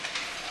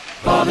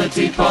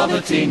Poverty,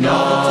 poverty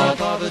not,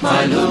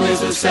 my loom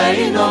is a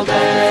saying all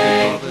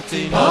day.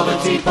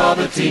 Poverty,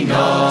 poverty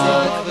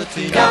not,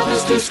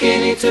 counter's too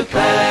skinny to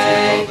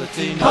pay.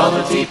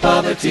 Poverty,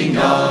 poverty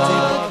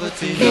not,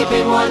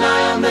 keeping one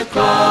eye on the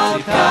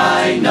clock.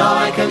 I know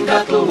I can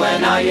duckle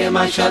when I hear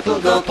my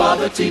shuttle go.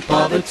 Poverty,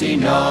 poverty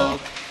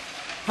not.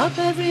 Up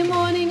every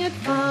morning at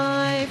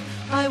 5,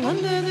 I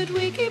wonder that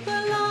we keep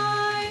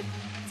alive.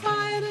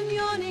 Tired and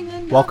yawning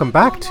and Welcome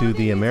back to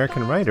the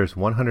American Writers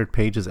 100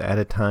 Pages at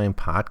a Time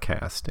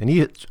podcast. In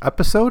each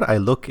episode, I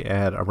look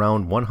at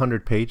around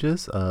 100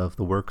 pages of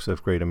the works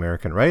of great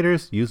American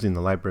writers using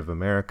the Library of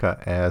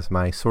America as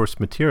my source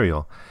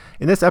material.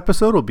 In this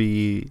episode, we'll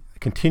be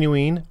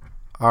continuing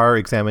our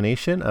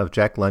examination of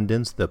Jack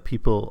London's The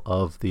People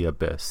of the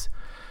Abyss.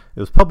 It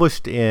was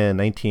published in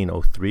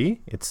 1903.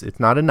 It's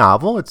not a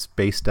novel. It's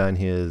based on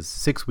his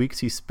 6 weeks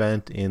he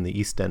spent in the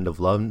East End of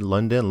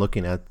London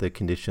looking at the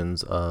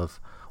conditions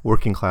of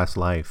working class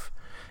life.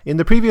 In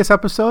the previous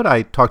episode,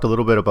 I talked a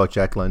little bit about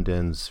Jack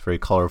London's very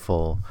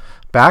colorful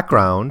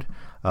background,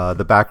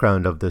 the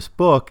background of this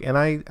book, and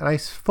I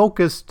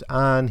focused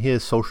on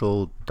his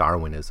social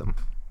Darwinism.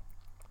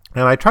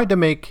 And I tried to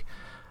make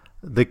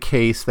the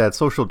case that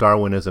social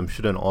Darwinism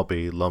shouldn't all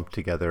be lumped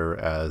together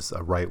as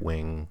a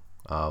right-wing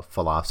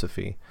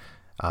philosophy.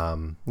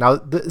 Now,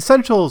 the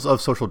essentials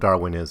of social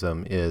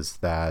Darwinism is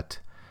that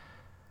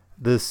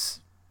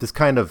this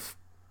kind of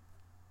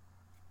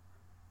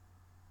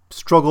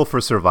struggle for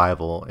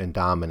survival and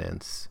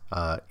dominance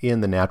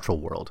in the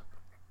natural world,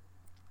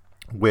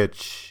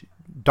 which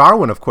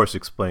Darwin, of course,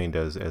 explained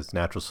as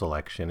natural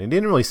selection. He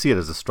didn't really see it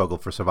as a struggle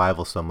for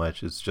survival so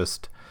much. It's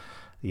just,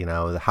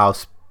 how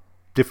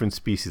different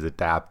species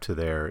adapt to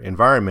their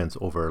environments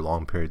over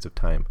long periods of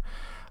time.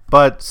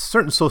 But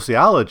certain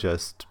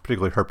sociologists,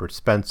 particularly Herbert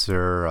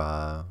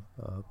Spencer,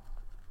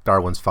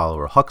 Darwin's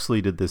follower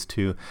Huxley did this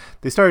too,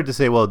 they started to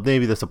say, well,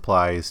 maybe this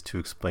applies to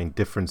explain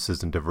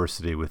differences in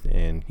diversity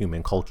within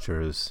human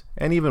cultures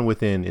and even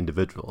within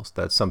individuals,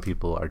 that some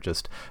people are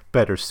just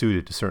better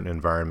suited to certain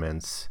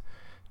environments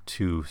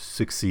to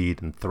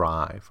succeed and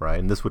thrive, right?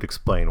 And this would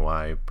explain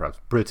why perhaps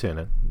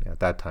Britain, at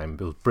that time,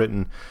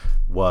 Britain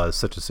was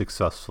such a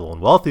successful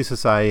and wealthy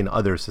society and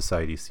other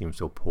societies seemed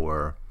so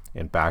poor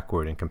and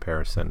backward in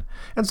comparison.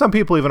 And some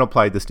people even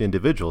applied this to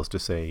individuals to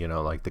say,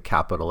 like the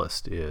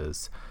capitalist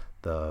is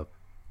the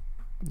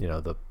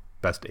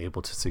best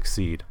able to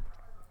succeed.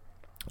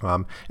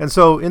 And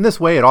so in this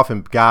way, it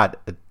often got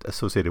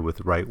associated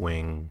with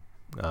right-wing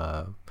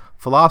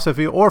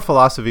philosophy or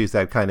philosophies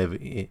that kind of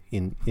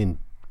in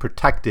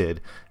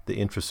protected the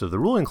interests of the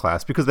ruling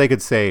class, because they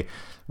could say,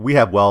 we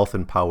have wealth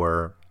and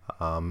power,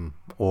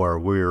 or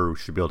we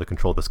should be able to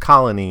control this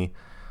colony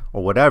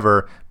or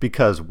whatever,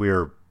 because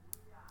we're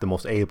the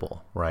most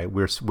able, right?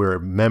 We're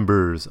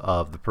members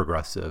of the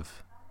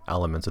progressive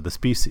elements of the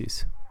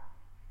species.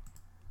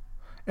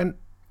 And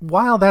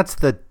while that's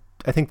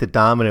I think the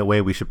dominant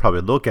way we should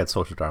probably look at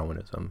social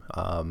Darwinism,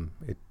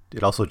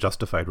 it also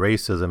justified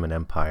racism and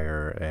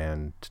empire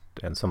and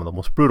some of the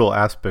most brutal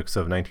aspects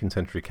of 19th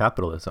century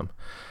capitalism.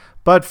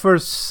 But for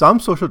some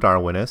social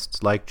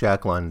Darwinists, like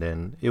Jack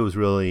London, it was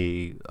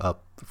really a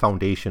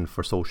foundation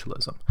for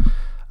socialism.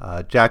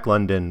 Jack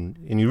London,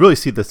 and you really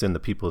see this in The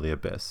People of the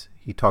Abyss,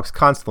 he talks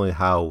constantly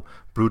how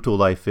brutal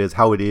life is,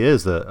 how it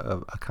is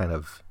a kind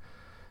of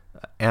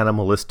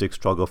animalistic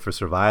struggle for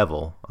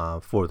survival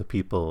for the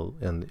people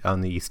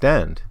on the East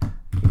End,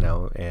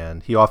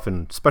 and he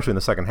often, especially in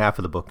the second half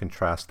of the book,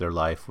 contrasts their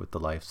life with the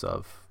lives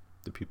of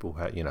the people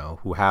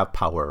who have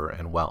power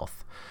and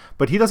wealth.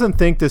 But he doesn't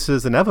think this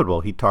is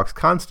inevitable. He talks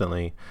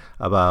constantly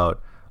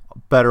about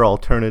better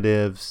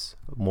alternatives,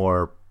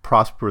 more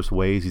prosperous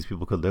ways these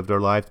people could live their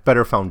lives,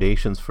 better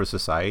foundations for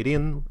society.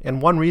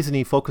 And one reason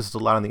he focuses a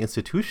lot on the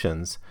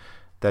institutions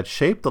that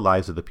shape the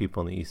lives of the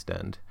people in the East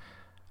End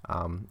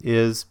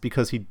is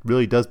because he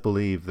really does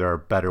believe there are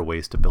better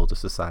ways to build a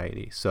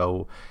society.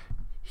 So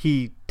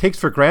he takes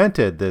for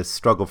granted this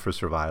struggle for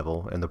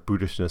survival and the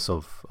brutishness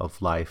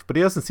of life, but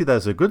he doesn't see that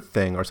as a good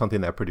thing or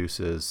something that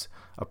produces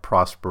a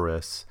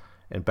prosperous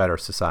and better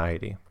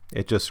society.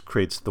 It just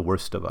creates the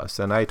worst of us.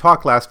 And I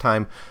talked last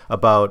time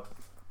about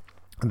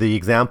the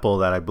example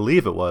that I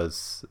believe it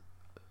was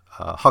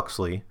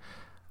Huxley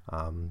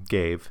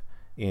gave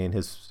in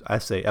his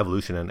essay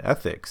Evolution and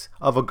Ethics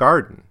of a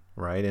garden,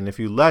 right? And if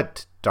you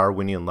let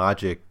Darwinian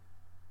logic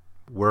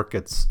work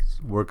its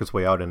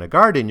way out in a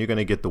garden, you're going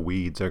to get the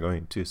weeds are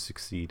going to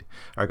succeed,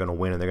 are going to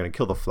win, and they're going to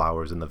kill the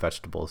flowers and the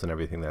vegetables and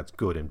everything that's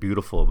good and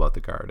beautiful about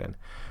the garden.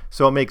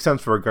 So it makes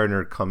sense for a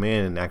gardener to come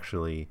in and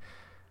actually,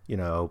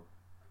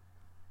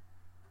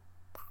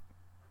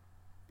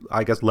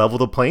 I guess, level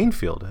the playing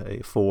field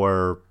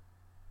for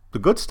the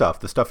good stuff,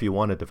 the stuff you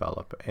want to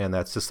develop, and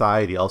that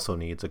society also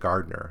needs a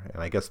gardener.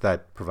 And I guess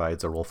that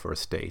provides a role for a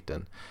state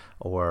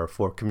or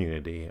for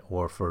community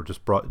or for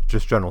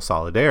just general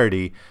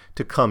solidarity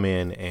to come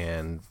in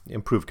and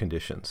improve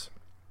conditions.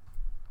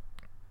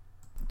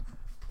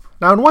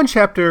 Now, in one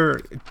chapter,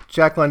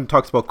 Jack London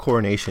talks about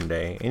Coronation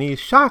Day, and he's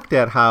shocked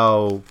at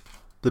how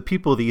the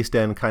people of the East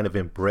End kind of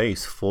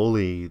embrace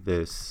fully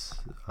this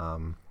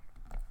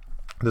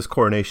this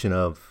coronation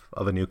of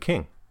a new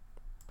king.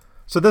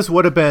 So this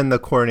would have been the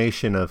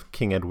coronation of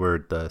King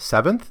Edward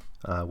VII,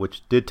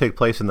 which did take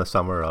place in the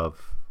summer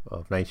of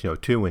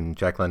 1902 when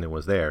Jack London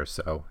was there,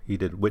 so he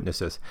did witness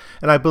this.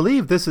 And I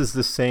believe this is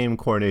the same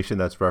coronation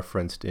that's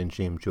referenced in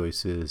James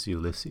Joyce's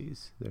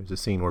Ulysses. There's a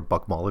scene where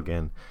Buck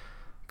Mulligan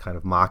kind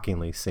of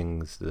mockingly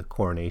sings the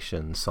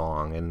coronation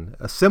song, and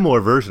a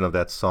similar version of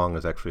that song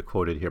is actually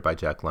quoted here by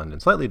Jack London.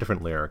 Slightly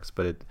different lyrics,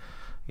 but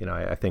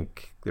I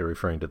think they're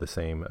referring to the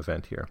same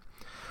event here.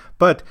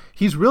 But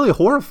he's really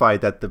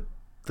horrified that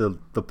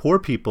the poor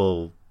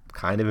people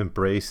kind of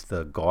embrace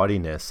the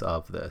gaudiness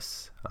of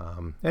this.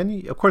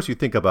 And of course you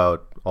think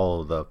about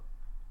all of the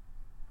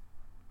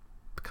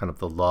kind of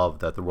the love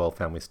that the royal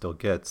family still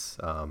gets,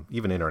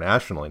 even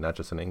internationally, not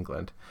just in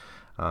England,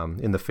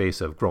 in the face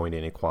of growing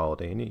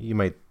inequality. And you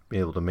might be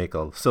able to make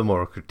a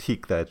similar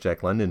critique that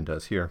Jack London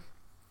does here.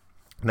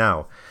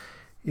 Now,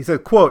 he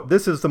said, quote,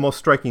 "This is the most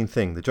striking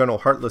thing, the general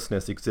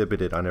heartlessness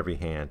exhibited on every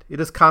hand.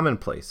 It is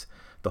commonplace.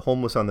 The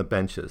homeless on the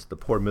benches, the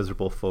poor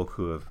miserable folk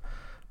who have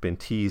been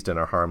teased and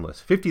are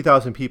harmless.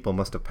 50,000 people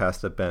must have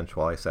passed the bench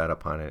while I sat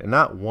upon it, and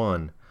not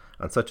one,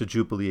 on such a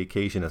jubilee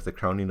occasion as the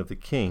crowning of the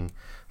king,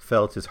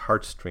 felt his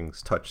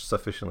heartstrings touched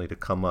sufficiently to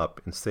come up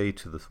and say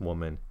to this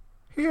woman,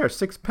 'Here,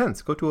 6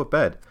 pence, go to a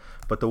bed.'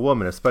 But the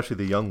woman, especially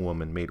the young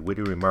woman, made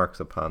witty remarks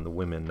upon the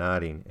women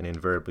nodding, and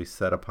invariably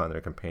set upon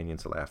their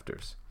companions'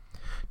 laughters.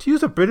 To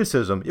use a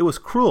Briticism, it was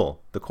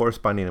cruel. The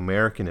corresponding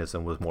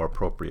Americanism was more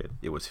appropriate.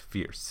 It was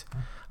fierce.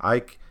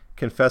 I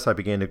confess I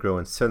began to grow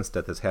incensed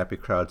at this happy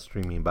crowd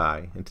streaming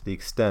by, and to the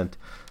extent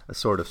a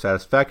sort of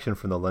satisfaction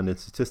from the London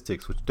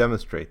statistics which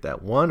demonstrate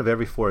that 1 of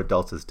every 4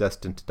 adults is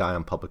destined to die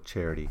on public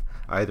charity,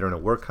 either in a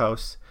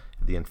workhouse,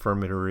 the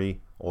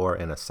infirmary, or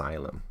an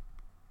asylum."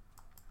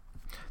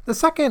 The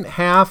second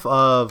half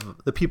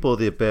of The People of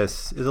the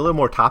Abyss is a little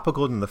more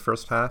topical than the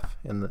first half.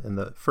 In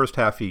the first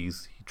half, he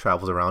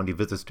travels around, he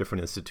visits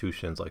different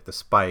institutions like the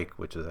Spike,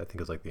 which I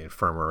think is like the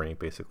infirmary,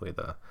 basically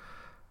the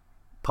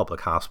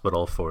public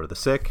hospital for the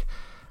sick,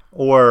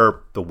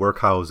 or the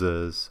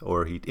workhouses,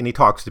 and he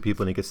talks to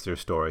people and he gets their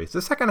stories.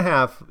 The second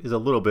half is a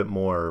little bit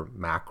more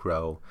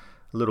macro,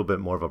 a little bit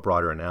more of a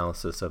broader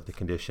analysis of the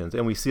conditions,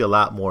 and we see a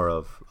lot more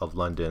of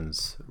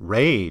London's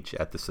rage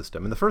at the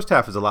system. And the first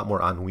half is a lot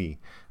more ennui.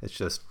 It's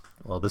just,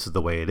 well, this is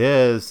the way it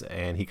is,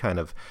 and he kind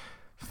of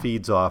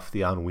feeds off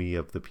the ennui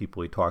of the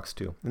people he talks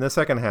to. In the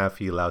second half,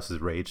 he allows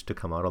his rage to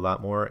come out a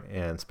lot more,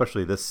 and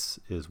especially this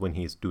is when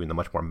he's doing the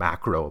much more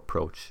macro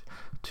approach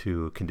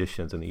to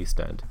conditions in the East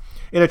End.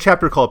 In a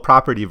chapter called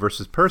Property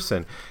versus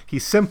Person, he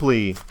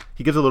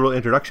gives a little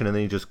introduction and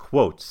then he just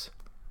quotes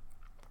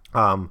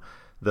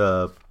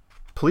the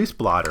police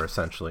blotter,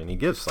 essentially, and he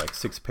gives like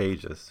 6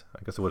 pages.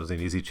 I guess it wasn't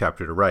an easy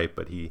chapter to write,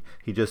 but he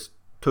just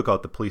took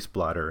out the police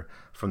blotter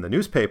from the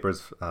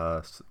newspapers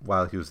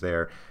while he was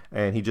there,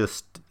 and he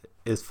just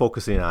is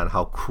focusing on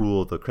how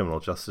cruel the criminal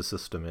justice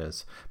system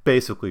is,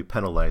 basically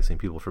penalizing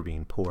people for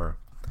being poor.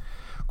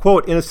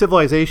 Quote, "In a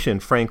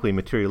civilization frankly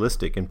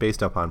materialistic and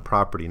based upon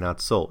property,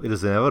 not soul, it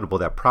is inevitable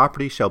that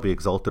property shall be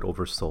exalted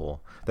over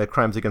soul, that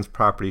crimes against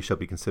property shall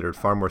be considered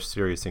far more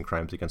serious than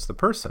crimes against the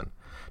person.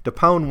 To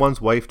pound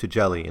one's wife to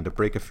jelly and to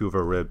break a few of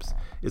her ribs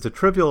is a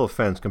trivial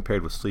offense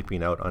compared with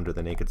sleeping out under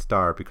the naked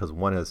star because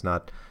one has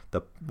not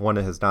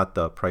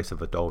the price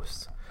of a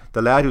dose.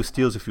 The lad who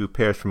steals a few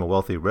pears from a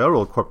wealthy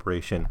railroad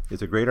corporation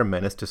is a greater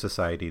menace to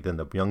society than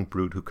the young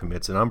brute who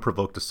commits an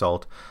unprovoked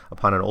assault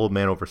upon an old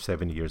man over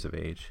 70 years of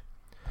age.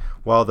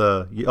 While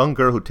the young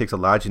girl who takes a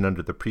lodging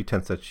under the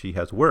pretense that she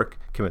has work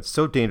commits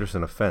so dangerous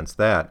an offense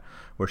that,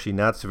 were she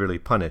not severely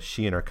punished,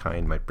 she and her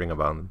kind might bring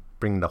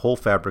the whole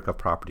fabric of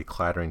property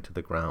clattering to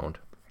the ground."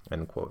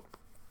 End quote.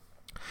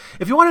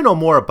 If you want to know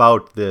more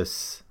about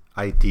this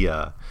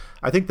idea,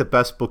 I think the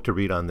best book to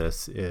read on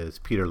this is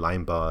Peter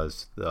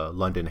Limebaugh's The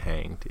London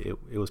Hanged.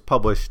 It was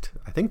published,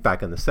 I think,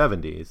 back in the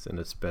 70s, and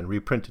it's been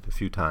reprinted a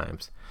few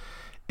times.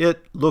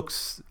 It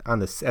looks at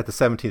the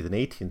 17th and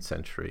 18th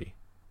century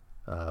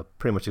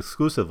pretty much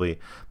exclusively,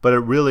 but it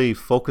really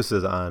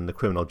focuses on the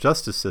criminal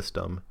justice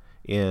system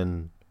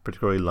in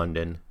particularly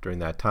London during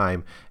that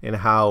time, and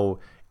how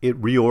it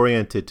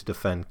reoriented to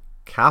defend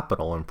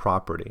capital and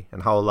property,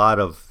 and how a lot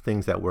of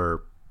things that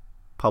were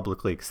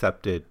publicly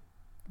accepted,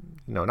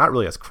 not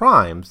really as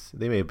crimes,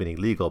 they may have been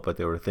illegal, but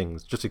they were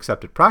things, just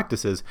accepted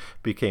practices,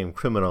 became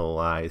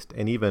criminalized,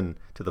 and even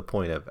to the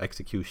point of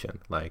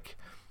execution, like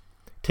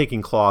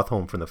taking cloth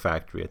home from the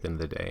factory at the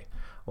end of the day.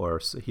 Or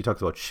he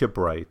talks about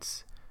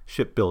shipwrights,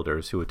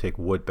 shipbuilders who would take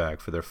wood back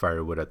for their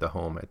firewood at the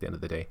home at the end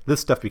of the day. This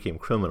stuff became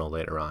criminal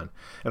later on.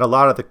 And a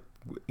lot of the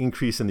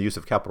increase in the use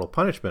of capital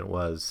punishment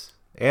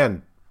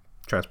and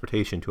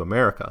transportation to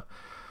America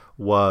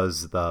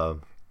was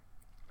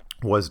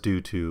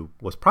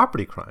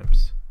property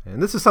crimes.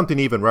 And this is something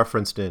even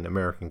referenced in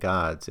American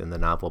Gods, in the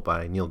novel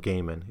by Neil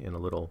Gaiman, in a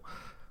little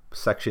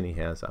section he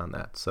has on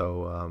that.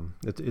 So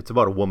it's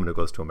about a woman who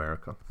goes to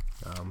America.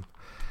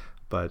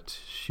 but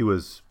she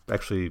was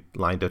actually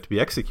lined up to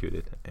be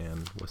executed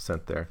and was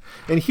sent there.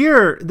 And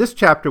here, this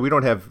chapter, we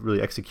don't have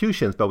really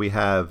executions, but we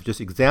have just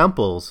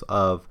examples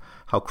of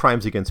how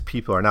crimes against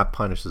people are not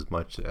punished as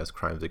much as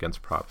crimes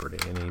against property.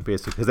 And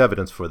his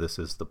evidence for this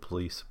is the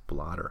police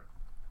blotter.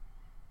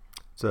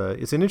 So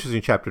it's an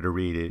interesting chapter to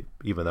read,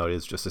 even though it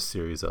is just a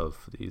series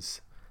of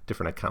these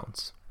different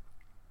accounts.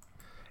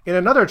 In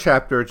another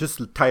chapter,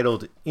 just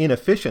titled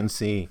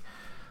Inefficiency,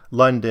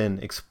 London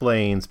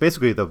explains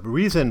basically the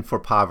reason for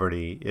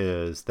poverty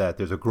is that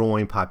there's a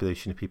growing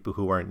population of people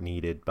who aren't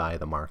needed by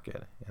the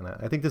market. And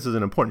I think this is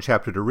an important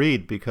chapter to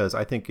read because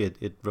I think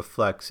it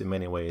reflects in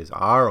many ways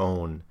our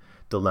own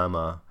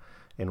dilemma,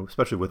 and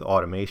especially with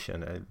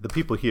automation. The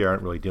people here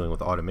aren't really dealing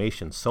with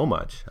automation so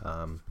much.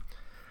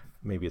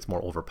 Maybe it's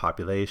more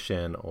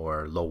overpopulation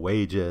or low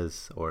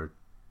wages, or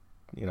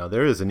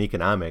there is an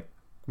economic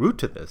root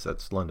to this.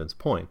 That's London's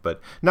point. But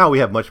now we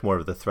have much more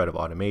of the threat of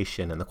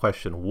automation and the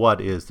question,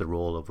 what is the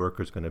role of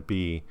workers going to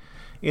be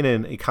in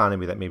an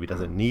economy that maybe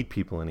doesn't need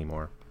people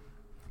anymore?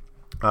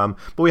 But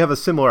we have a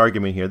similar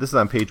argument here. This is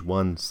on page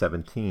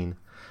 117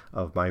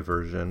 of my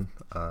version,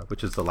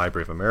 which is the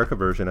Library of America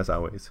version, as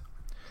always.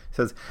 It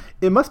says,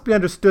 it must be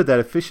understood that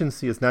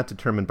efficiency is not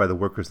determined by the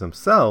workers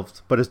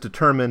themselves, but is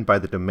determined by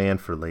the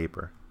demand for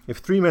labor. If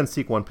 3 men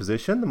seek one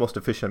position, the most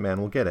efficient man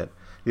will get it.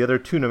 The other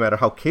 2, no matter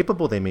how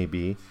capable they may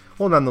be,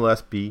 will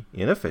nonetheless be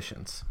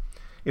inefficient.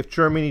 If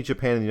Germany,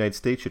 Japan, and the United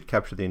States should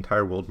capture the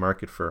entire world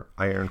market for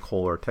iron,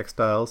 coal, or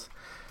textiles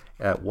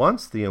at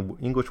once, the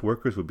English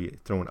workers would be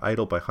thrown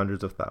idle by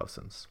hundreds of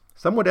thousands.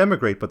 Some would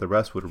emigrate, but the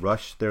rest would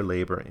rush their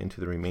labor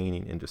into the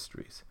remaining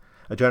industries.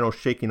 A general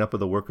shaking up of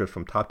the workers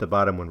from top to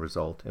bottom would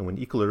result, and when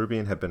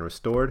equilibrium had been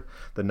restored,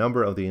 the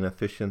number of the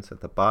inefficients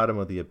at the bottom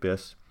of the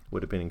abyss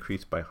would have been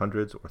increased by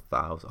hundreds or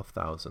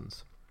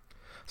thousands.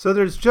 So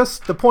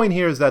the point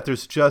here is that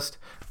there's just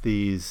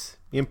these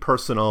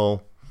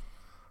impersonal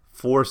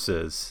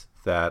forces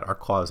that are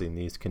causing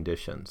these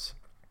conditions.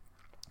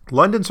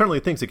 London certainly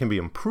thinks it can be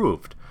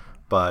improved,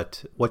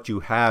 but what you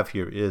have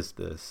here is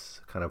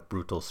this kind of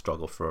brutal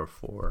struggle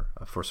for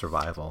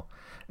survival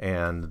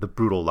and the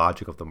brutal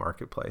logic of the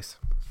marketplace.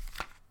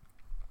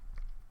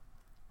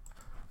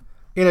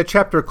 In a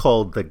chapter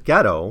called The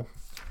Ghetto,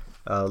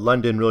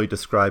 London really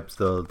describes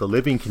the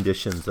living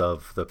conditions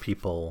of the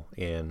people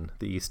in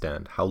the East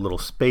End, how little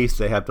space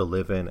they have to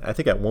live in. I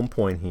think at one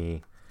point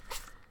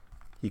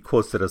he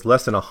quotes it as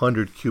less than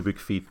 100 cubic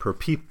feet per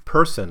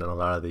person in a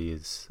lot of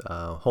these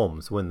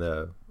homes, when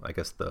the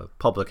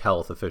public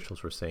health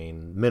officials were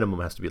saying minimum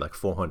has to be like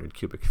 400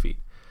 cubic feet,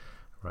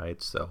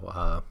 right?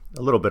 So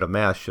a little bit of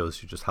math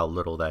shows you just how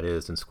little that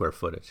is in square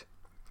footage.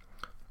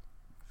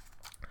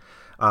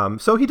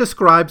 So he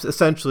describes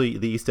essentially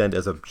the East End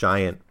as a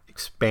giant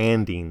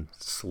expanding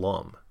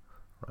slum,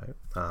 right?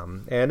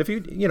 And if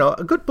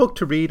a good book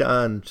to read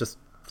on just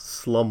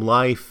slum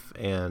life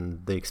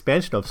and the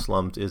expansion of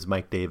slums is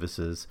Mike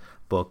Davis's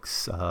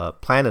books,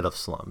 Planet of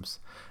Slums.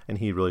 And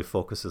he really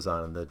focuses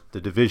on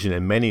the division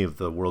in many of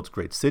the world's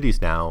great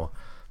cities now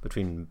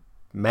between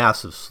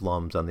massive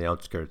slums on the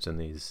outskirts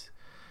and these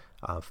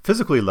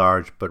physically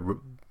large but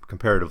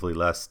comparatively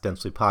less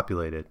densely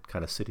populated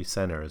kind of city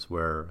centers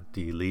where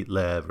the elite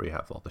live, where you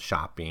have all the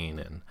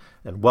shopping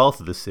and wealth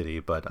of the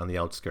city, but on the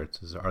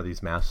outskirts are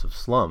these massive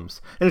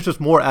slums. And it's just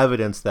more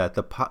evidence that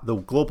the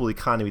global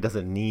economy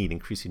doesn't need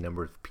increasing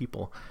number of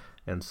people,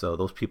 and so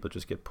those people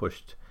just get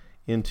pushed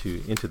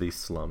into these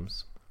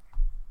slums.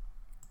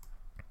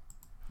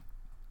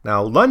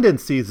 Now, London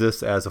sees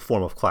this as a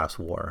form of class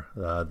war,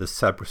 the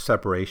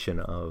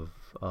separation of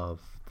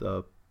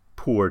the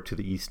poor to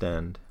the East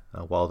End,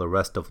 while the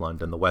rest of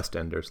London, the West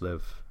Enders,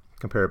 live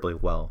comparably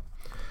well.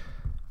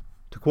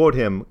 To quote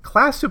him,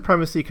 class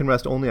supremacy can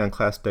rest only on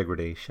class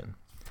degradation.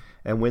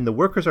 And when the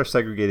workers are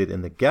segregated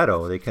in the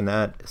ghetto, they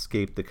cannot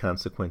escape the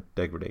consequent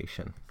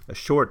degradation. A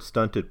short,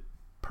 stunted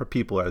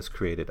people is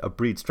created, a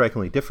breed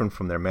strikingly different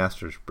from their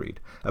master's breed,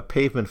 a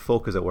pavement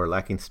folk, as it were,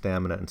 lacking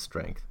stamina and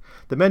strength.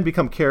 The men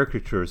become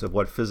caricatures of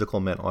what physical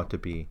men ought to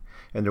be,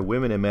 and their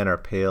women and men are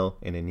pale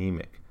and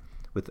anemic,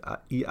 with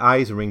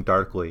eyes ringed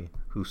darkly,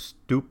 who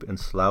stoop and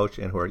slouch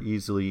and who are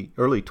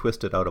early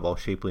twisted out of all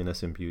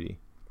shapeliness and beauty.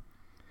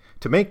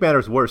 To make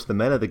matters worse, the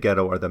men of the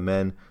ghetto are the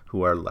men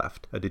who are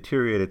left, a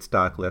deteriorated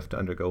stock left to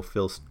undergo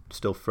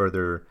still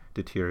further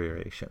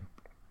deterioration.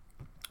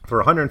 For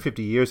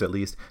 150 years at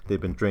least, they've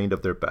been drained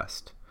of their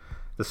best.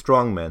 The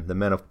strong men, the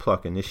men of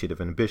pluck, initiative,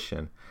 and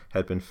ambition,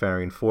 had been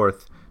faring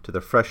forth to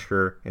the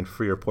fresher and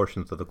freer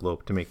portions of the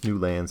globe to make new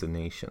lands and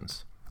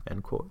nations.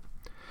 End quote.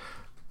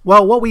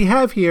 Well, what we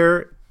have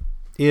here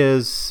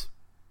is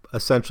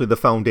essentially the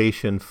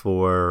foundation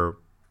for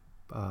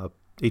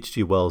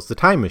H.G. Wells' The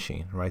Time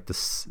Machine, right?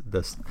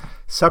 The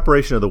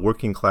separation of the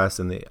working class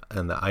and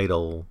the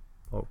idle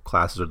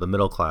classes, or the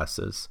middle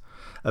classes,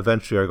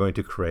 eventually are going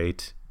to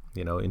create,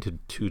 into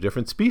two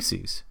different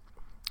species,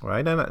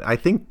 right? And I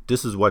think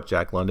this is what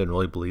Jack London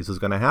really believes is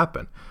going to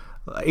happen.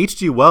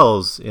 H.G.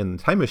 Wells in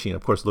Time Machine,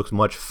 of course, looks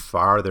much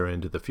farther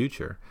into the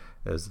future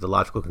as the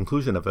logical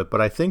conclusion of it,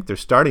 but I think they're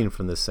starting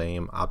from the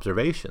same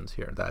observations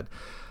here, that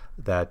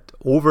that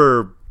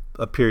over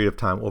a period of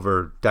time,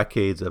 over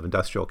decades of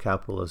industrial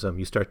capitalism,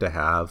 you start to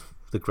have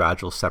the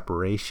gradual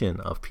separation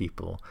of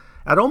people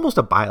at almost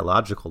a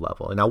biological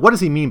level. And now, what does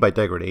he mean by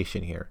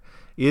degradation here?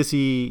 Is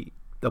he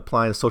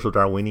applying a social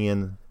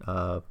Darwinian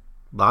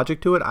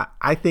logic to it?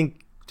 I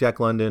think Jack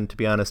London, to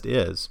be honest,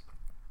 is.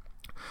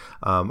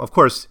 Of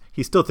course,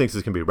 he still thinks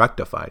this can be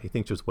rectified. He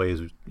thinks there's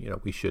ways,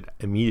 we should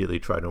immediately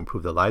try to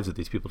improve the lives of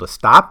these people to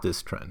stop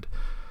this trend.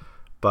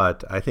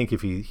 But I think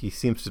if he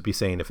seems to be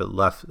saying if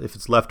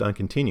it's left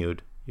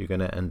uncontinued, you're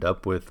going to end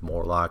up with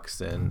Morlocks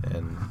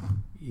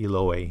and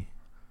Eloi.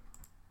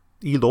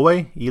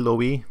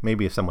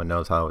 Maybe if someone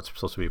knows how it's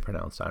supposed to be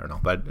pronounced, I don't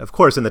know. But of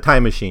course, in the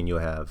Time Machine, you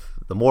have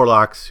the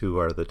Morlocks, who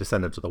are the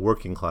descendants of the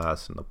working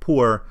class and the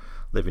poor,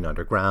 living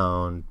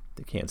underground.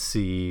 They can't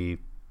see,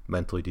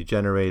 mentally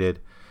degenerated.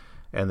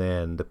 And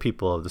then the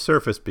people of the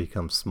surface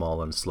become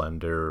small and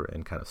slender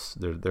and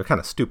they're kind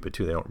of stupid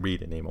too. They don't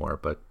read anymore,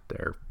 but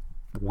they're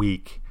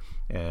weak,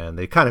 and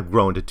they kind of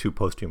grow into two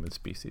post-human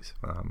species.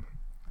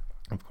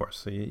 Of course,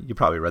 so you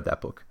probably read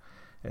that book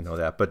and know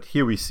that. But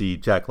here we see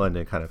Jack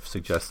London kind of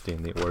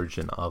suggesting the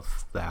origin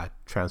of that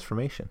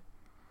transformation.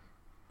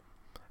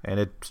 And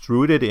it's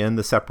rooted in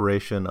the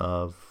separation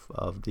of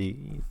the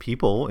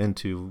people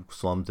into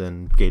slums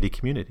and gated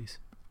communities.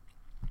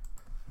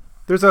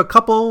 There's a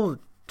couple,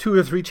 2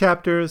 or 3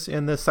 chapters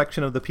in this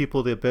section of The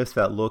People of the Abyss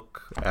that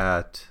look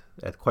at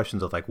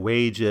questions of like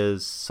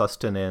wages,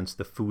 sustenance,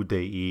 the food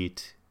they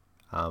eat.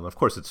 Of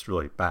course, it's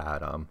really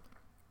bad.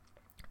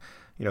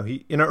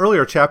 He in an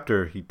earlier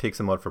chapter, he takes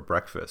them out for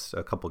breakfast,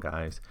 a couple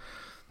guys.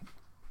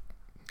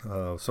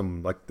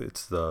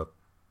 It's the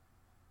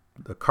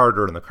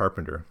carter and the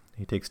carpenter.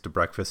 He takes to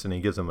breakfast and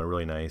he gives them a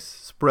really nice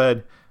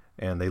spread,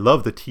 and they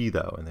love the tea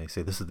though, and they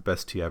say this is the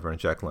best tea ever. And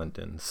Jack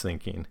London's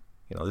thinking,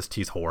 this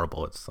tea's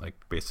horrible. It's like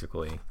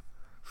basically,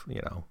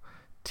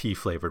 tea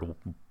flavored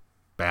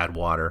bad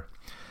water.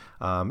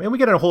 And we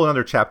get a whole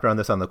other chapter on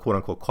this, on the quote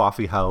unquote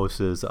coffee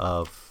houses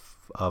of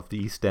the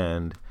East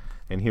End.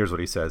 And here's what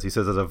he says. He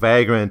says, as a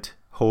vagrant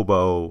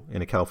hobo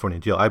in a California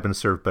jail, I've been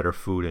served better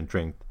food and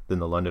drink than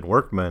the London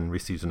workman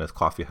receives in his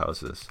coffee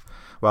houses.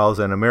 While as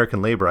an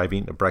American laborer, I've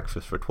eaten a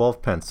breakfast for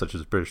 12 pence, such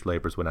as British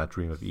laborers would not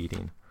dream of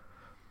eating.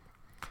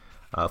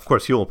 Of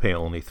course, he will pay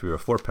only 3 or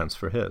 4 pence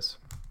for his.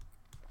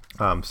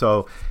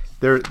 So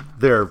their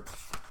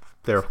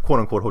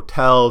quote-unquote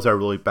hotels are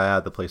really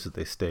bad. The places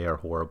they stay are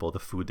horrible. The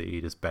food they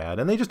eat is bad.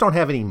 And they just don't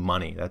have any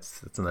money.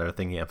 That's another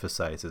thing he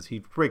emphasizes. He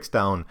breaks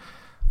down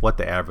what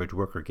the average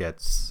worker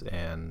gets,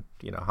 and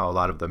how a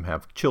lot of them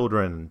have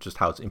children, and just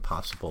how it's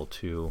impossible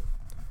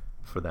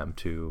for them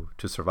to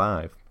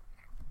survive.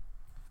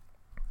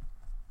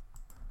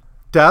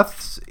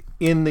 Deaths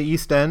in the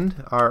East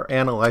End are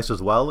analyzed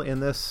as well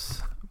in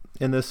this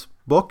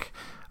book.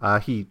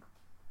 He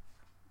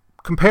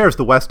compares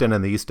the West End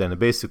and the East End and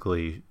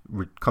basically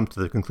comes to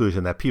the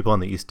conclusion that people on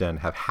the East End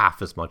have half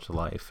as much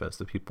life as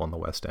the people on the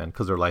West End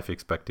because their life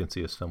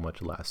expectancy is so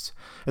much less.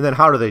 And then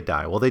how do they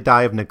die? Well, they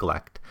die of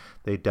neglect.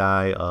 They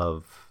die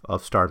of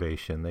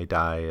starvation. They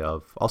die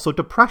of also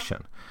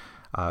depression.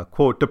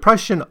 Quote,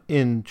 depression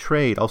in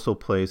trade also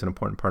plays an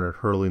important part in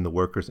hurling the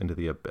workers into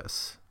the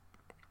abyss.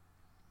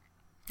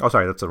 Oh,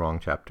 sorry, that's the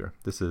wrong chapter.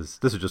 This is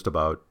just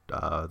about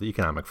the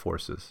economic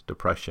forces,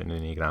 depression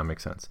in an economic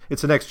sense.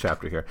 It's the next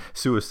chapter here,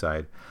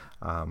 suicide,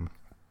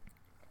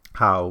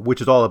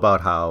 which is all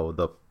about how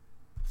a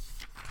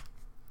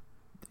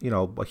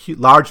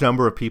large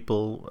number of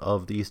people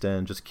of the East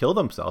End just kill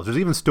themselves. There's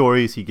even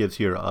stories he gives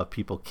here of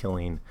people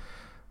killing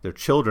their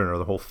children or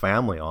their whole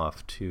family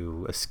off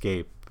to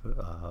escape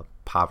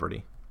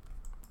poverty.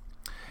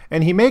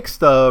 And he makes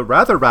the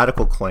rather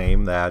radical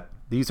claim that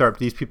these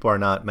people are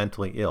not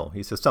mentally ill.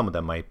 He says some of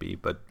them might be,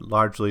 but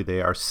largely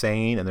they are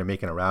sane and they're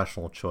making a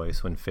rational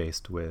choice when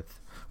faced with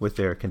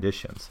their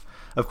conditions.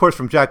 Of course,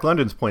 from Jack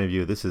London's point of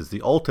view, this is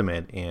the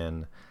ultimate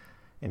in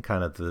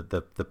kind of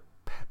the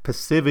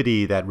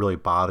passivity that really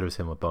bothers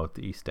him about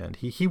the East End.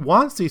 He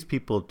wants these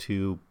people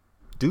to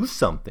do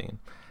something,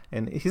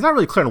 and he's not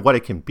really clear on what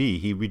it can be.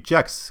 He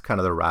rejects kind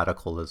of the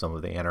radicalism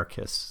of the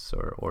anarchists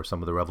or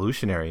some of the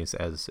revolutionaries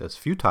as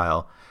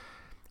futile.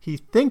 He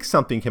thinks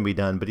something can be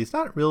done, but he's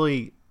not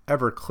really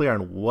ever clear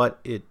on what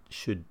it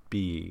should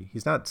be.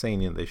 He's not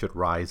saying they should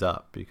rise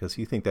up, because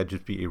he thinks that'd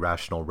just be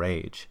irrational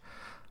rage.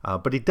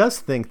 But he does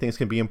think things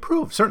can be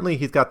improved. Certainly,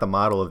 he's got the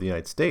model of the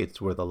United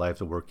States, where the lives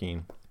of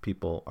working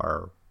people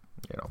are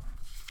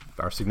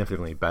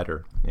significantly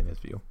better in his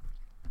view.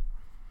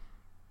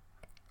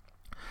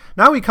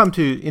 Now we come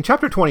to, in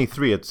chapter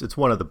 23, it's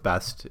one of the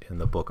best in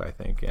the book, I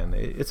think, and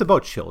it's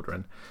about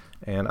children.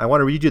 And I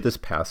want to read you this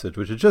passage,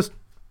 which is just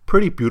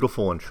pretty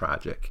beautiful and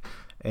tragic.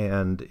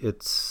 And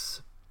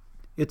it's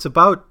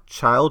about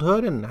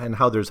childhood and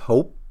how there's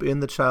hope in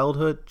the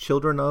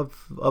children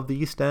of the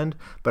East End,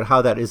 but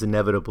how that is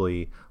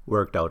inevitably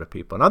worked out of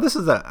people. Now, this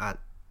is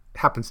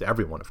happens to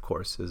everyone, of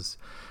course, is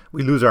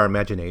we lose our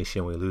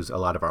imagination, we lose a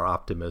lot of our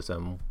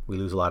optimism, we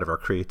lose a lot of our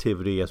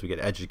creativity as we get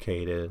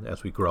educated,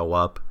 as we grow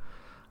up.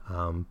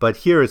 But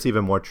here it's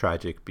even more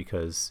tragic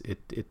because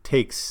it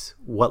takes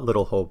what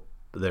little hope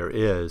there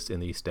is in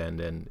the East End,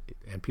 and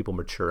people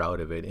mature out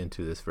of it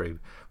into this very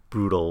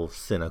brutal,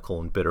 cynical,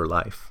 and bitter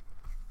life.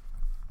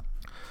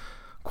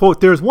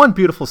 Quote, "There is one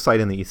beautiful sight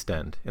in the East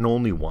End, and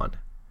only one,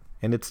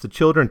 and it's the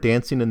children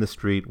dancing in the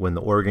street when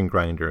the organ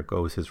grinder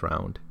goes his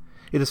round.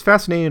 It is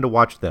fascinating to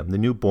watch them, the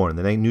newborn,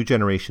 the new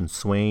generation,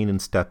 swaying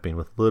and stepping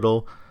with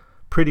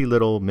pretty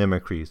little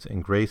mimicries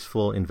and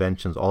graceful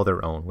inventions all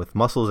their own, with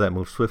muscles that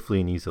move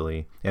swiftly and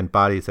easily, and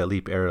bodies that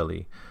leap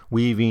airily,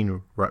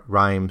 weaving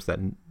rhymes that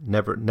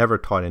never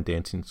taught in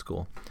dancing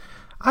school.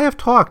 I have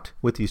talked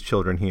with these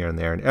children here and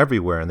there and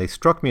everywhere, and they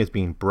struck me as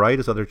being bright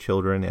as other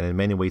children, and in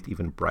many ways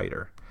even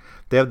brighter.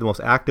 They have the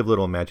most active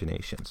little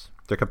imaginations.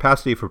 Their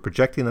capacity for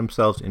projecting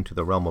themselves into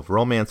the realm of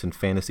romance and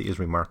fantasy is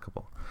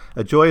remarkable.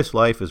 A joyous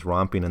life is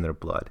romping in their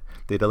blood.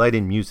 They delight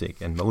in music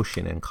and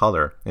motion and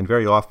color, and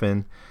very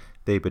often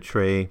they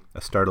betray a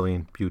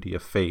startling beauty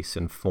of face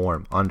and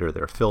form under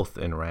their filth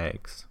and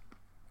rags.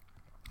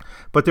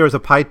 But there is a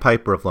Pied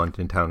Piper of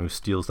London town who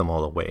steals them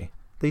all away.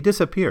 They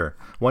disappear.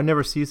 One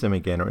never sees them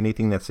again or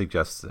anything that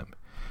suggests them.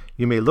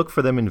 You may look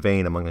for them in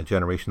vain among the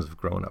generations of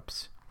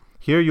grown-ups.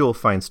 Here you will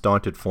find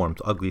stunted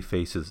forms, ugly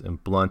faces,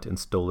 and blunt and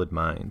stolid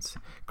minds.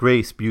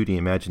 Grace, beauty,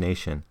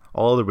 imagination,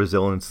 all the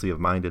resiliency of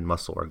mind and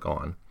muscle are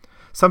gone.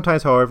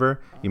 Sometimes,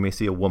 however, you may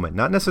see a woman,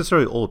 not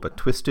necessarily old, but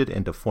twisted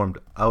and deformed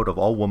out of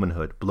all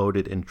womanhood,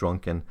 bloated and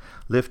drunken,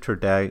 lift her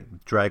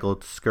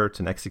draggled skirts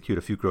and execute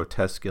a few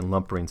grotesque and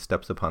lumbering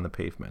steps upon the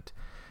pavement.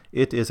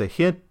 It is a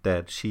hint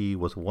that she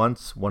was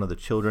once one of the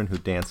children who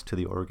danced to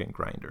the organ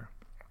grinder."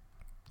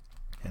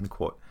 End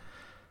quote.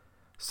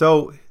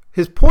 So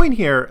his point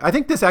here, I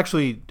think this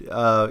actually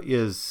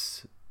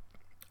is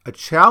a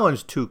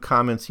challenge to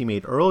comments he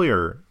made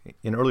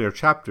in earlier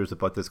chapters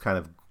about this kind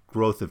of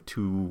growth of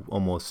two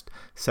almost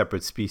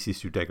separate species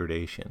through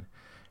degradation.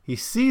 He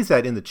sees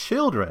that in the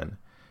children,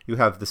 you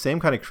have the same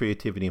kind of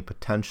creativity and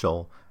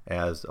potential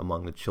as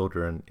among the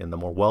children in the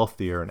more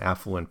wealthier and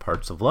affluent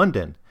parts of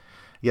London,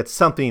 yet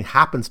something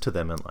happens to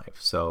them in life.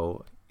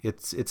 So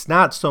it's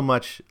not so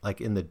much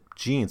like in the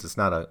genes, it's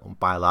not a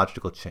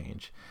biological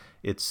change.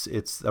 It's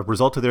a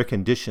result of their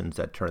conditions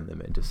that turn them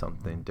into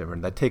something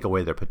different, that take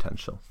away their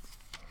potential.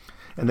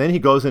 And then he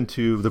goes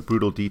into the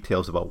brutal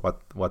details about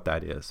what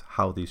that is,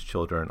 how these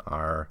children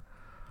are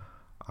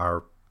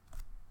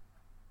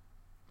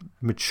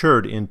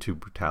matured into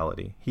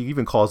brutality. He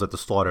even calls it the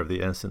slaughter of the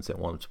innocents at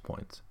one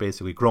point.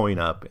 Basically, growing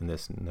up in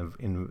this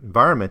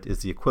environment is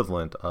the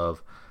equivalent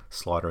of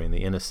slaughtering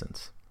the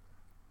innocents.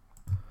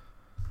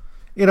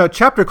 In a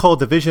chapter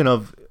called A Vision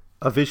of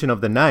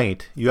the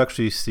Night, you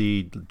actually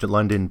see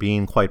London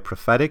being quite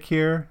prophetic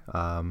here.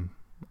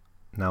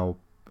 Now,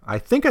 I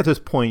think at this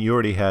point you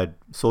already had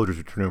soldiers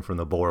returning from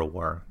the Boer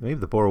War. Maybe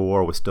the Boer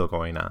War was still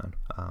going on.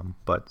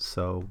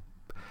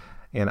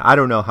 And I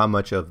don't know how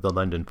much of the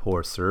London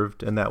poor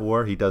served in that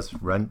war. He does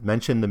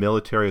mention the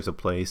military as a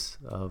place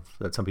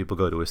that some people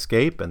go to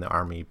escape, and the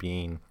army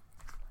being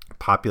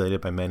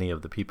populated by many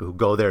of the people who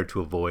go there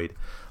to avoid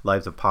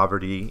lives of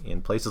poverty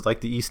in places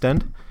like the East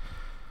End.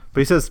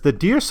 But he says, "The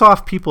dear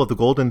soft people of the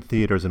golden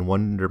theaters and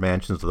wonder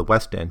mansions of the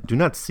West End do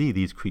not see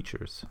these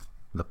creatures,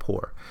 the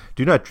poor,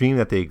 do not dream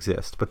that they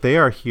exist, but they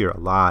are here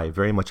alive,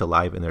 very much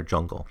alive in their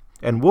jungle.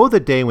 And woe the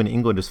day when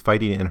England is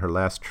fighting in her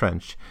last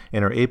trench,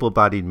 and her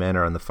able-bodied men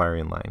are on the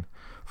firing line.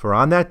 For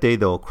on that day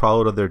they will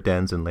crawl out of their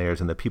dens and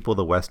lairs, and the people of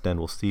the West End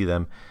will see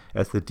them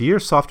as the dear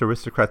soft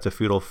aristocrats of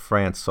feudal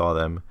France saw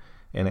them,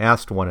 and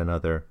asked one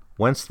another,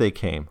 whence they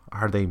came,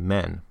 are they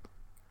men?"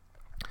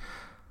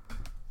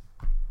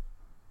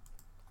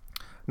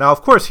 Now,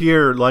 of course,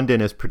 here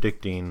London is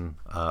predicting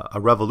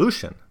a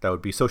revolution that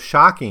would be so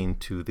shocking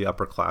to the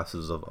upper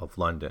classes of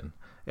London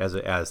as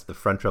the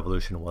French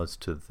Revolution was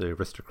to the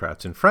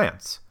aristocrats in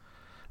France.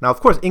 Now, of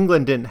course,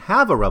 England didn't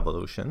have a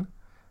revolution.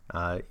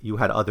 You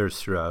had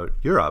others throughout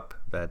Europe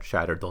that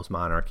shattered those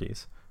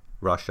monarchies.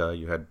 Russia,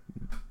 you had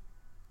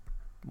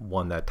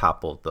one that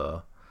toppled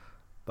the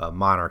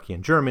monarchy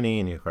in Germany,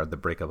 and you had the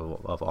breakup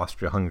of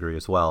Austria-Hungary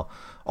as well,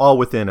 all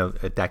within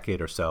a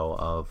decade or so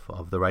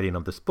of the writing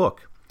of this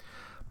book.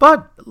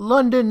 But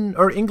London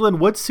or England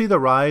would see the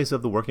rise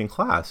of the working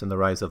class and the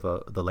rise of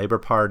the Labour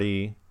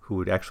Party, who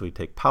would actually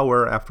take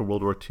power after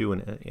World War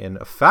II and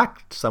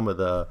affect some of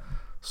the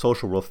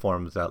social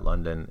reforms that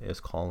London is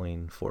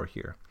calling for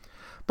here.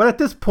 But at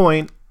this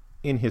point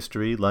in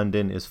history,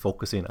 London is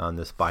focusing on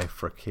this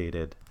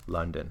bifurcated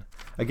London.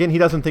 Again, he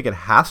doesn't think it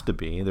has to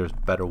be. There's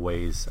better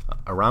ways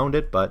around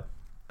it, but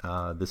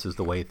this is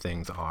the way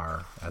things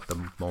are at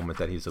the moment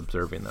that he's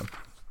observing them.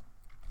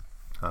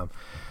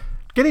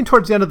 Getting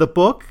towards the end of the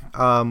book,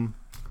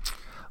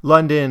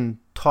 London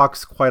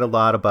talks quite a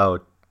lot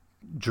about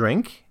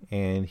drink,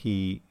 and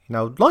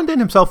London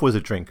himself was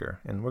a drinker,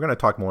 and we're going to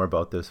talk more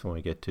about this when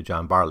we get to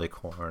John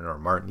Barleycorn or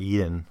Martin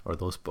Eden or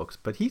those books.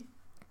 But he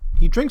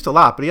drinks a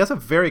lot, but he has a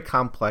very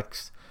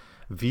complex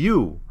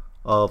view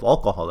of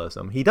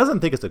alcoholism. He doesn't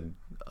think it's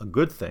a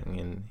good thing,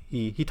 and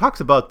he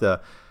talks about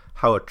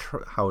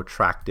how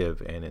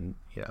attractive and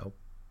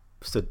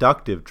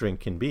seductive drink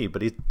can be,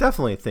 but he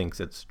definitely thinks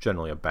it's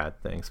generally a bad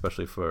thing,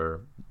 especially for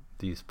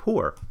these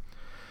poor.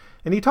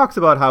 And he talks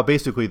about how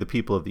basically the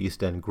people of the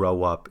East End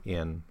grow up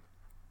in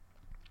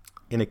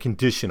a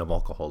condition of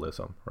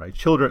alcoholism, right?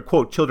 Children,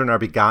 quote, children are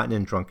begotten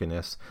in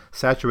drunkenness,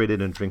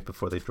 saturated in drink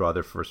before they draw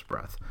their first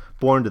breath,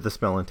 born to the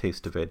smell and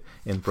taste of it,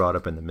 and brought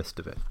up in the midst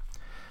of it.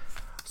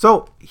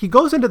 So he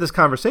goes into this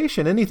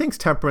conversation, and he thinks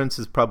temperance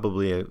is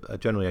probably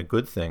generally a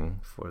good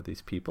thing for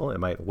these people. It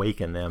might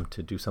awaken them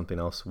to do something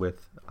else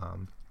with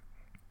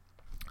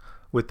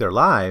their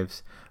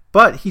lives.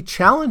 But he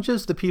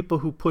challenges the people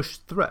who push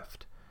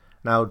thrift.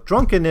 Now,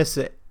 drunkenness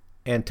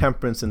and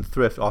temperance and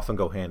thrift often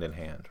go hand in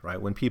hand,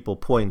 right? When people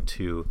point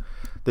to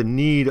the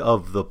need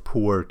of the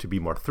poor to be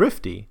more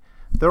thrifty,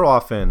 they're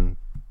often,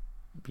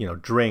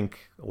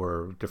 drink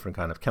or different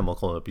kind of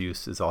chemical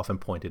abuse is often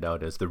pointed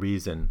out as the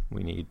reason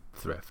we need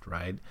thrift,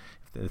 right?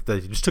 If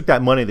they just took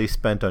that money they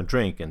spent on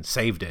drink and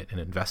saved it and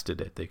invested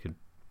it, they could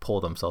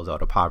pull themselves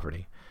out of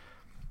poverty.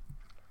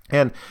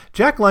 And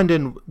Jack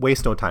London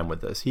wastes no time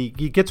with this. He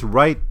gets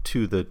right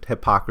to the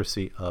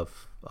hypocrisy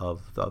of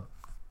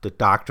the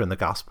doctrine, the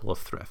gospel of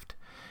thrift.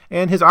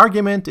 And his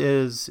argument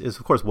is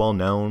of course well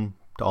known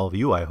to all of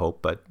you, I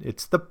hope, but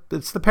it's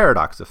the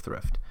paradox of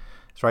thrift.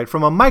 It's right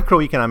from a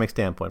microeconomic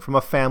standpoint, from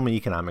a family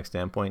economic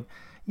standpoint.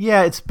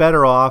 Yeah, it's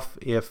better off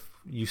if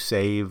you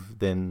save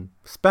than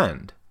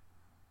spend.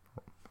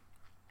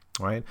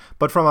 Right?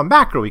 But from a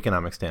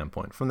macroeconomic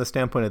standpoint, from the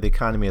standpoint of the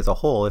economy as a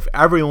whole, if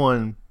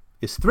everyone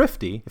is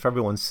thrifty, if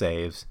everyone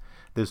saves,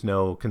 there's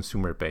no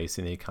consumer base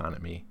and the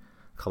economy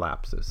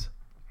collapses.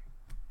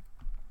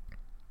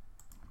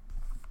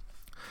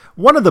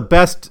 One of the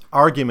best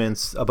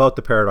arguments about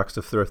the paradox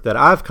of thrift that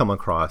I've come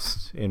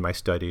across in my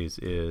studies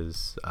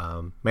is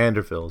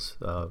Mandeville's,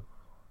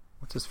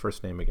 what's his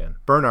first name again?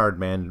 Bernard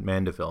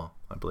Mandeville,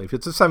 I believe.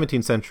 It's a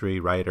 17th century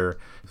writer.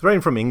 He's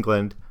writing from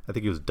England. I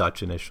think he was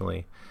Dutch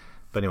initially.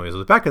 But anyways, it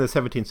was back in the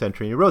 17th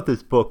century. And he wrote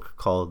this book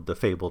called The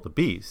Fable of the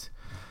Bees.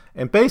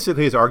 And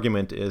basically his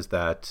argument is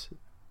that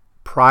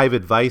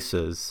private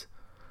vices,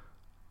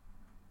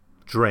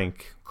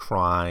 drink,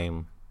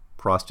 crime,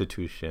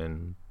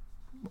 prostitution,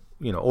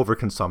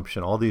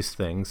 overconsumption, all these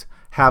things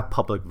have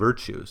public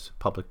virtues,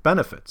 public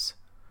benefits.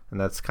 And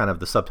that's kind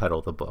of the subtitle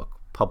of the book,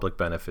 Public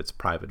Benefits,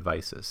 Private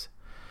Vices.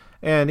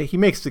 And he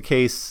makes the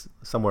case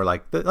somewhere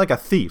like a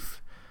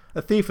thief.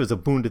 A thief is a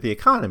boon to the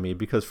economy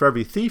because for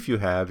every thief you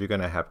have, you're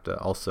going to have to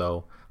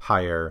also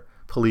hire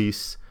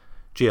police,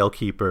 jail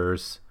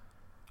keepers,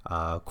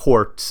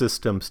 court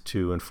systems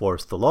to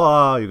enforce the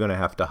law. You're going to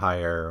have to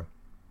hire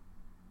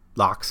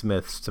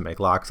locksmiths to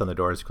make locks on the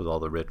doors because all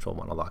the rich will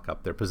want to lock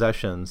up their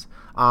possessions,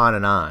 on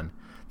and on.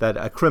 That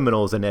a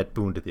criminal is a net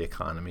boon to the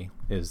economy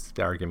is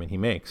the argument he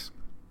makes.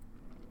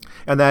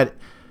 And that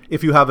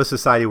if you have a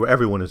society where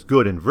everyone is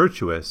good and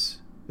virtuous,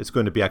 it's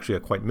going to be actually a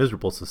quite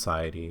miserable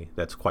society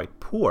that's quite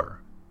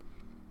poor.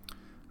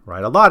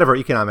 Right? A lot of our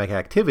economic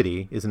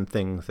activity is in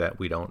things that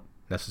we don't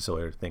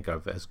necessarily think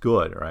of as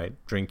good, right?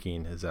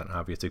 Drinking is an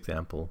obvious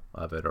example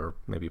of it, or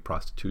maybe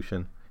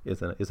prostitution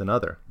is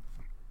another.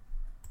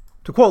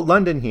 To quote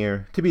London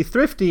here, to be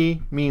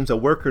thrifty means a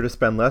worker to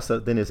spend less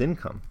than his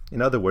income.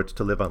 In other words,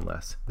 to live on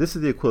less. This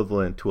is the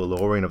equivalent to a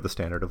lowering of the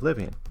standard of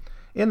living.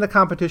 In the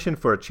competition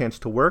for a chance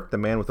to work, the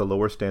man with a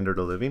lower standard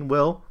of living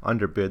will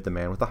underbid the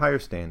man with a higher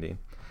standing.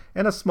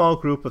 And a small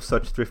group of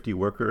such thrifty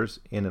workers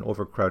in an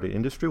overcrowded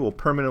industry will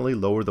permanently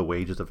lower the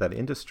wages of that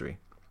industry.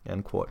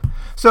 End quote.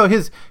 So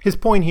his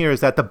point here is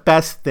that the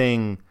best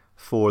thing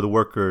for the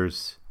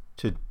workers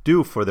to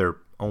do for their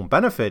own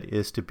benefit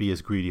is to be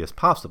as greedy as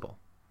possible.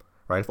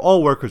 Right? If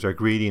all workers are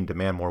greedy and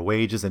demand more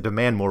wages and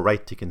demand more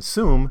right to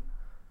consume,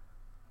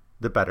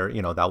 the better,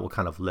 that will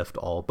kind of lift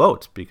all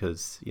boats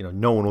because,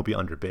 no one will be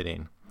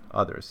underbidding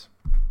others.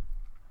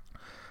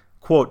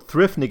 Quote,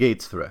 thrift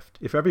negates thrift.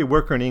 If every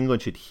worker in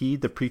England should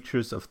heed the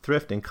preachers of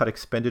thrift and cut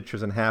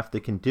expenditures in half, the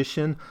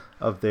condition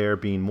of there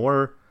being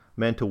more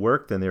men to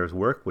work than there is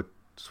work would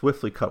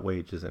swiftly cut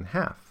wages in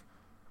half.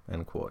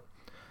 End quote.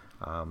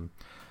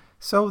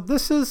 So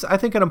this is, I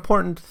think, an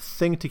important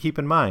thing to keep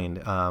in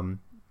mind.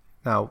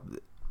 Now,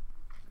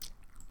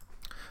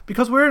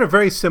 because we're in a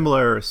very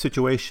similar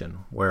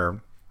situation where,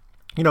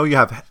 you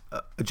have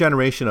a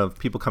generation of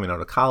people coming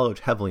out of college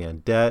heavily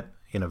in debt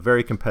in a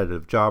very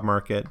competitive job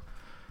market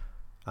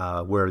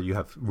where you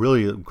have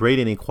really great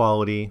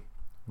inequality,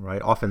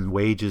 right? Often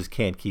wages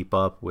can't keep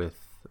up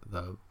with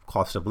the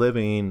cost of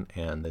living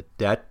and the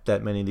debt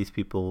that many of these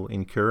people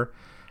incur.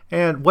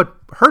 And what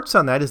hurts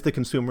on that is the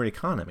consumer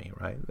economy,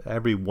 right?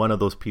 Every one of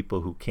those people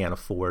who can't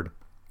afford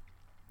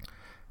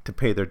to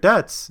pay their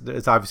debts,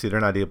 it's obviously they're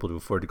not able to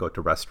afford to go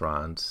to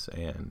restaurants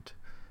and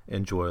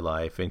enjoy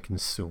life and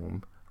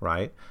consume,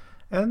 right?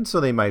 And so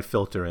they might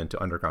filter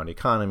into underground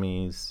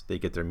economies. They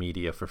get their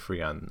media for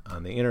free on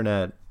the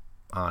internet,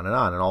 on, and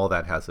all of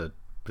that has a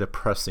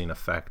depressing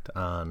effect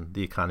on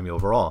the economy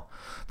overall.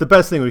 The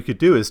best thing we could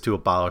do is to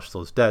abolish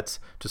those debts,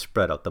 to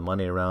spread out the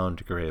money around,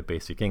 to create a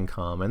basic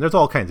income. And there's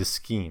all kinds of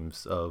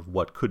schemes of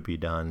what could be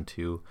done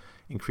to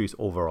increase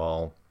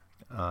overall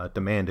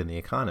demand in the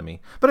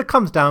economy. But it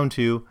comes down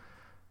to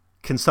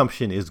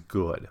consumption is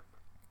good,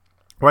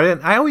 right?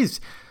 And I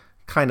always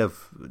kind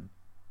of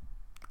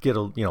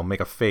make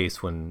a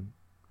face when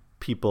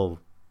people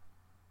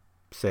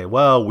say,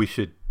 well, we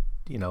should,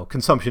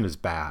 consumption is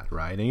bad,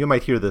 right? And you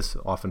might hear this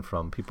often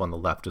from people on the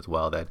left as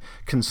well, that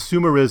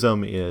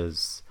consumerism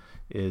is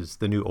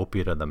the new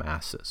opiate of the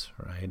masses,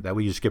 right? That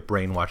we just get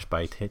brainwashed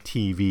by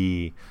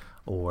TV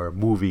or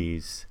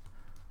movies,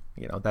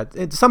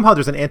 that somehow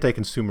there's an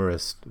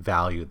anti-consumerist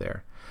value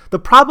there. The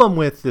problem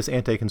with this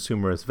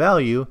anti-consumerist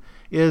value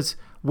is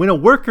when a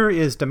worker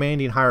is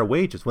demanding higher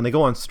wages, when they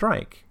go on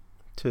strike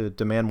to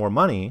demand more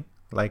money,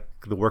 like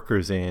the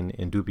workers in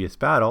Dubious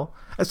Battle,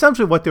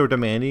 essentially what they were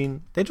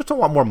demanding, they just don't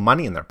want more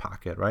money in their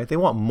pocket, right? They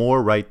want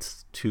more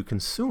rights to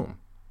consume.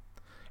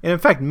 And in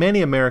fact,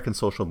 many American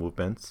social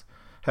movements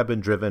have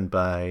been driven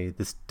by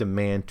this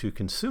demand to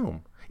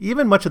consume.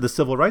 Even much of the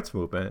civil rights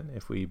movement,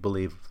 if we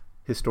believe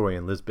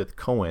historian Elizabeth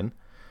Cohen,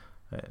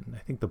 and I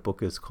think the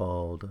book is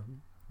called,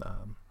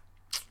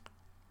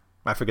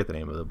 I forget the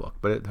name of the book,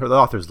 but the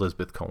author is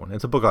Elizabeth Cohen.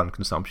 It's a book on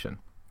consumption.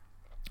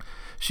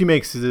 She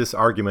makes this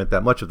argument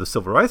that much of the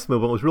civil rights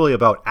movement was really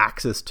about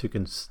access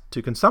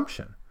to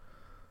consumption,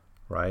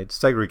 right?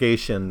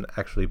 Segregation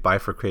actually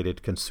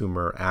bifurcated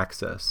consumer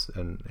access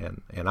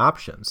and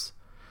options.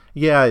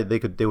 Yeah,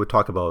 they would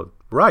talk about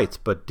rights,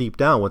 but deep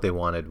down what they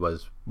wanted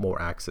was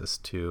more access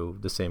to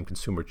the same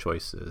consumer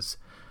choices,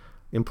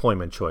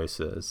 employment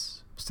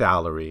choices,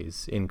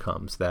 salaries,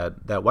 incomes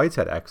that whites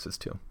had access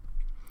to.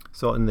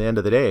 So in the end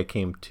of the day, it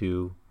came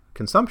to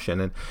consumption.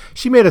 And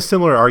she made a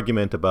similar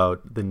argument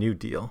about the New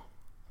Deal,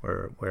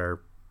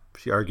 where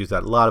she argues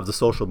that a lot of the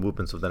social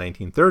movements of the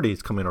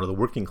 1930s coming out of the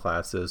working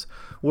classes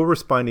were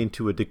responding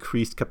to a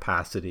decreased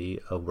capacity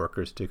of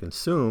workers to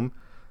consume,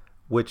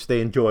 which they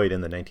enjoyed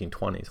in the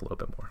 1920s a little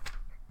bit more.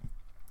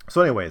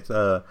 So anyways,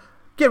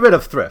 get rid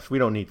of thrift. We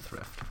don't need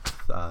thrift,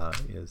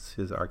 is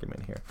his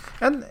argument here.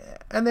 And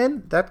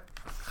then that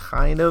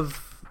kind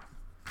of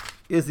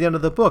is the end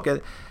of the book.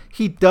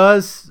 He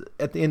does,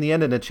 in the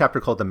end, in a chapter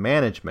called The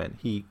Management,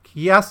 he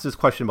asks this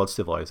question about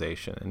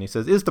civilization. And he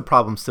says, is the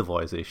problem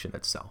civilization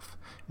itself?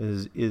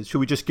 Should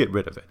we just get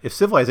rid of it? If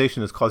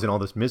civilization is causing all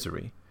this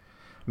misery,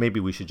 maybe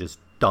we should just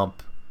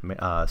dump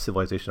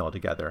civilization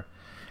altogether.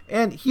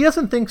 And he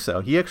doesn't think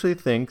so. He actually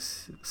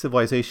thinks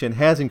civilization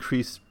has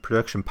increased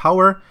production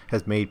power,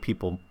 has made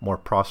people more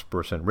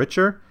prosperous and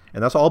richer,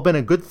 and that's all been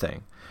a good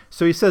thing.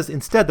 So he says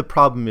instead the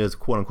problem is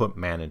quote-unquote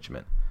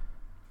management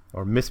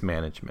or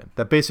mismanagement,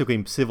 that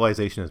basically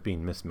civilization is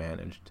being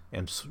mismanaged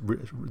and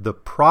the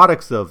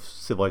products of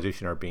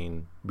civilization are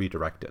being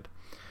redirected.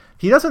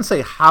 He doesn't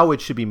say how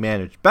it should be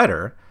managed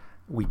better.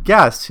 We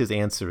guess his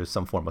answer is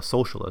some form of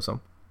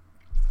socialism.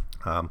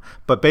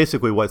 But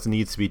basically what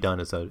needs to be done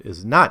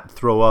is not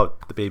throw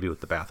out the baby with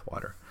the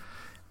bathwater,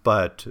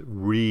 but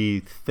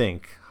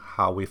rethink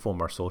how we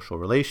form our social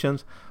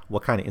relations,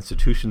 what kind of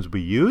institutions we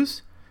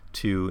use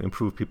to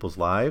improve people's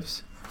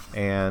lives,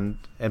 and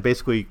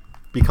basically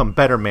become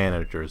better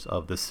managers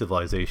of the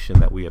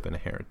civilization that we have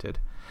inherited.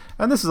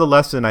 And this is a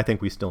lesson I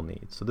think we still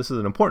need. So this is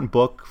an important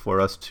book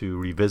for us to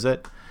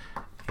revisit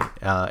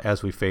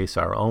as we face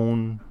our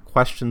own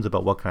questions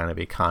about what kind of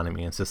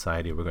economy and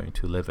society we're going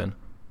to live in.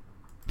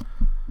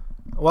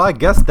 Well, I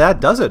guess that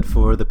does it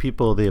for The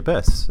People of the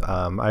Abyss.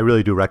 I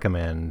really do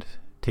recommend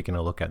taking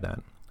a look at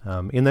that.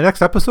 In the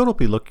next episode, we'll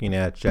be looking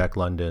at Jack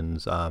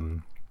London's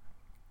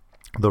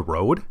The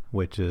Road,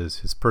 which is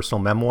his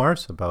personal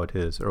memoirs about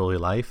his early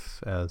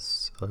life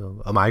as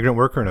a migrant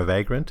worker and a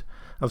vagrant.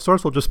 Of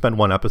sorts, we'll just spend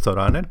one episode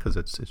on it because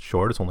it's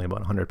short. It's only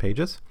about 100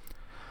 pages.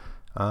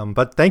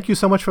 But thank you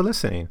so much for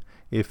listening.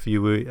 If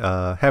you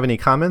have any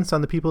comments on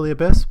The People of the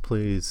Abyss,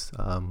 please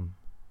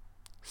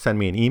send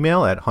me an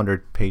email at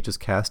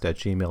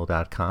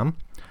 100pagescast@gmail.com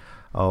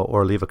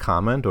or leave a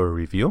comment or a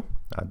review.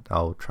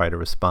 I'll try to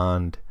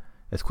respond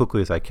as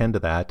quickly as I can to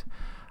that.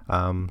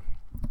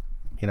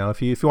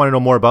 If you want to know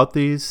more about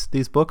these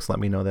books, let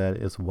me know that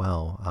as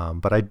well.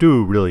 But I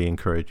do really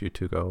encourage you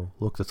to go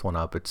look this one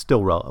up. It's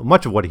still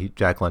much of what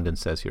Jack London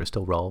says here is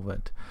still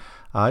relevant.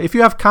 If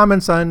you have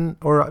comments on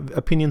or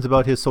opinions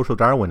about his social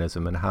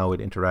Darwinism and how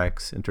it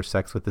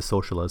intersects with his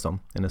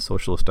socialism and his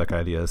socialistic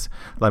ideas,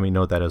 let me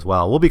know that as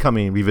well. We'll be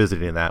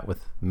revisiting that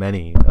with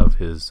many of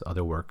his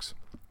other works.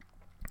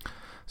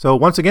 So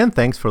once again,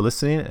 thanks for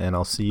listening, and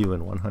I'll see you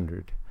in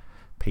 100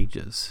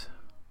 pages.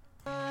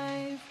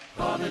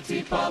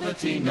 Poverty,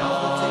 poverty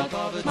not,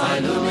 my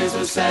loom is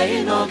a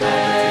saying all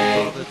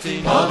day.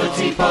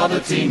 Poverty,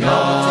 poverty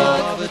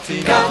not,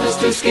 Gaffer's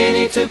too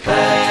skinny to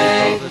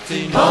pay.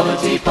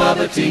 Poverty,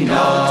 poverty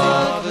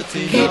not,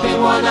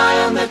 keeping one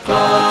eye on the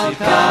clock.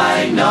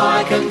 I know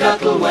I can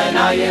guttle when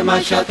I hear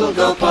my shuttle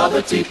go.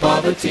 Poverty,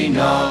 poverty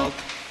not.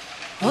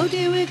 Oh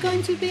dear, we're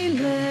going to be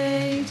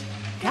late.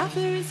 Gaffer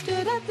is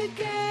stood at the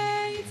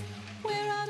gate.